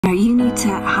No, you need to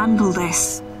handle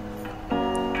this.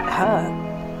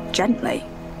 Her. Gently.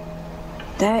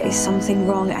 There is something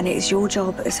wrong, and it is your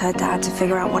job as her dad to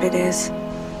figure out what it is.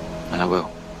 And I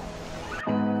will.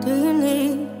 Do you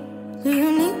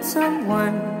need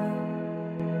someone?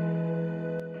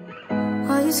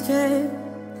 Are you scared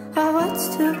of what's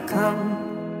to come?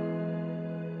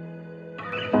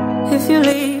 If you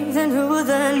leave, then who will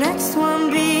the next one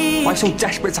be? Why so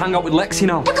desperate to hang out with Lexi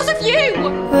now? Because of you!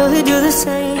 Will he do the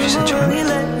same, She's a or will child. he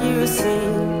let you see?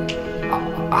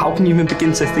 How can you even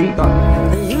begin to think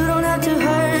that? You don't have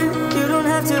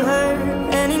to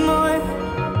hurt anymore.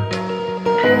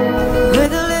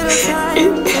 With a little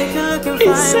time, take a look and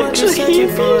find what you're searching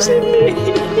for.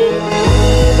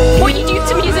 What you do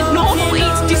to me isn't normal,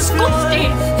 it's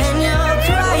disgusting! And you're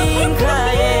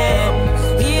crying.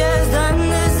 He has done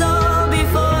this all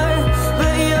before,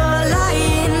 but you're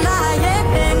lying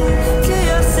to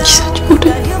yourself. She's such a good.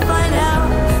 That you'll find out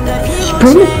that he will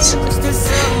Brilliant. change.